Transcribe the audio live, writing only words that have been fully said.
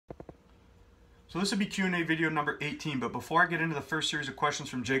So this would be Q&A video number 18, but before I get into the first series of questions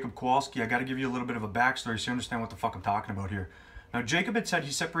from Jakub Kowalski, I got to give you a little bit of a backstory so you understand what the fuck I'm talking about here. Now, Jakub had said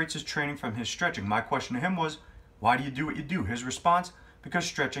he separates his training from his stretching. My question to him was, why do you do what you do? His response, because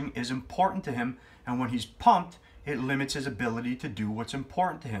stretching is important to him, and when he's pumped, it limits his ability to do what's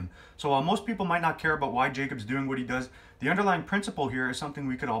important to him. So while most people might not care about why Jakub's doing what he does, the underlying principle here is something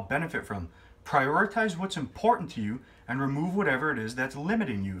we could all benefit from. Prioritize what's important to you and remove whatever it is that's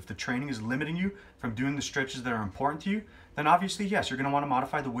limiting you. If the training is limiting you from doing the stretches that are important to you, then obviously, yes, you're going to want to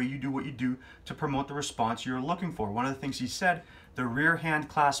modify the way you do what you do to promote the response you're looking for. One of the things he said, the rear hand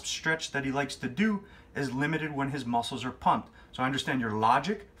clasp stretch that he likes to do is limited when his muscles are pumped. So I understand your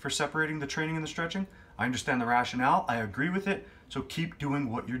logic for separating the training and the stretching. I understand the rationale. I agree with it. So keep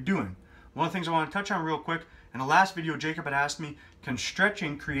doing what you're doing. One of the things I want to touch on real quick, in the last video, Jakub had asked me, can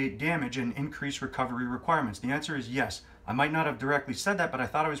stretching create damage and increase recovery requirements? The answer is yes. I might not have directly said that, but I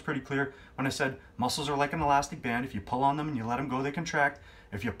thought I was pretty clear when I said muscles are like an elastic band. If you pull on them and you let them go, they contract.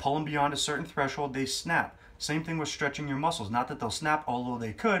 If you pull them beyond a certain threshold, they snap. Same thing with stretching your muscles. Not that they'll snap, although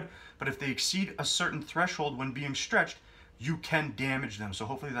they could, but if they exceed a certain threshold when being stretched, you can damage them. So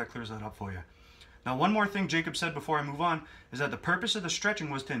hopefully that clears that up for you. Now, one more thing Jakub said before I move on is that the purpose of the stretching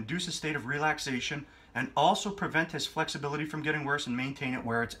was to induce a state of relaxation and also prevent his flexibility from getting worse and maintain it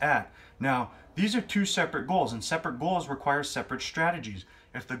where it's at. Now, these are two separate goals, and separate goals require separate strategies.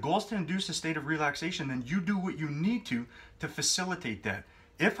 If the goal is to induce a state of relaxation, then you do what you need to facilitate that.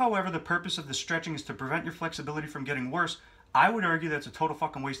 If, however, the purpose of the stretching is to prevent your flexibility from getting worse, I would argue that's a total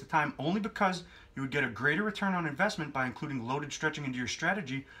fucking waste of time, only because you would get a greater return on investment by including loaded stretching into your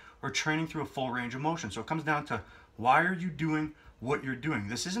strategy or training through a full range of motion. So it comes down to, why are you doing what you're doing?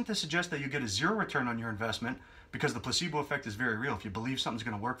 This isn't to suggest that you get a zero return on your investment, because the placebo effect is very real. If you believe something's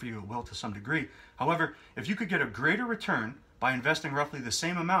going to work for you, it will to some degree. However, if you could get a greater return by investing roughly the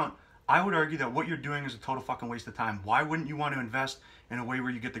same amount, I would argue that what you're doing is a total fucking waste of time. Why wouldn't you want to invest in a way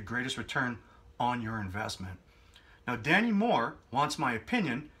where you get the greatest return on your investment? Now, Danny Moore wants my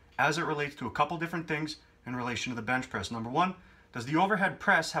opinion as it relates to a couple different things in relation to the bench press. Number one, does the overhead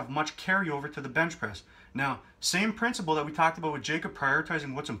press have much carryover to the bench press? Now, same principle that we talked about with Jakub,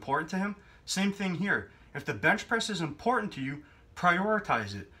 prioritizing what's important to him. Same thing here. If the bench press is important to you,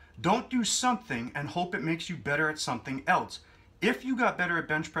 prioritize it. Don't do something and hope it makes you better at something else. If you got better at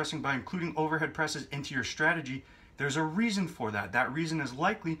bench pressing by including overhead presses into your strategy, there's a reason for that. That reason is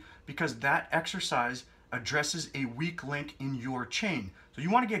likely because that exercise addresses a weak link in your chain. So you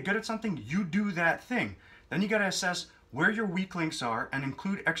want to get good at something, you do that thing. Then you got to assess where your weak links are and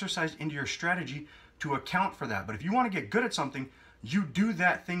include exercise into your strategy to account for that. But if you want to get good at something, you do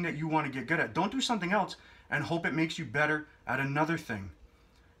that thing that you want to get good at. Don't do something else and hope it makes you better at another thing.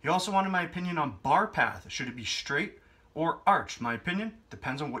 He also wanted my opinion on bar path. Should it be straight or arched? My opinion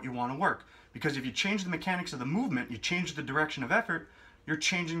depends on what you want to work. Because if you change the mechanics of the movement, you change the direction of effort, you're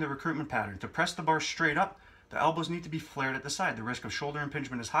changing the recruitment pattern. To press the bar straight up, the elbows need to be flared at the side. The risk of shoulder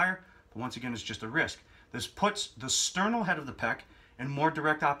impingement is higher, but once again, it's just a risk. This puts the sternal head of the pec in more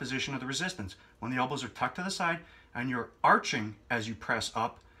direct opposition of the resistance. When the elbows are tucked to the side and you're arching as you press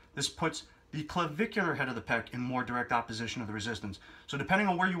up, this puts the clavicular head of the pec in more direct opposition of the resistance. So depending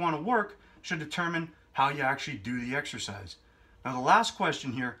on where you want to work should determine how you actually do the exercise. Now, the last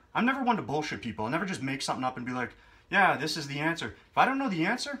question here, I'm never one to bullshit people. I never just make something up and be like, yeah, this is the answer. If I don't know the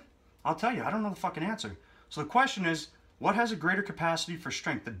answer, I'll tell you, I don't know the fucking answer. So the question is, what has a greater capacity for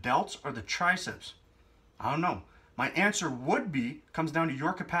strength, the delts or the triceps? I don't know. My answer would be, comes down to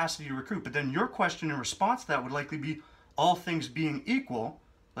your capacity to recruit, but then your question in response to that would likely be, all things being equal,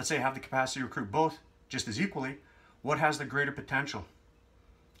 let's say I have the capacity to recruit both just as equally, what has the greater potential?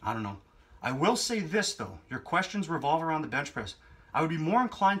 I don't know. I will say this though, your questions revolve around the bench press. I would be more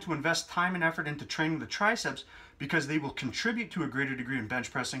inclined to invest time and effort into training the triceps because they will contribute to a greater degree in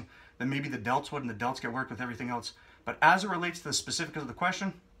bench pressing than maybe the delts would, and the delts get worked with everything else. But as it relates to the specifics of the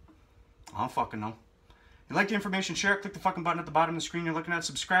question, I don't fucking know. If you like the information, share it, click the fucking button at the bottom of the screen you're looking at,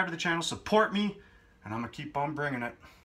 subscribe to the channel, support me, and I'm going to keep on bringing it.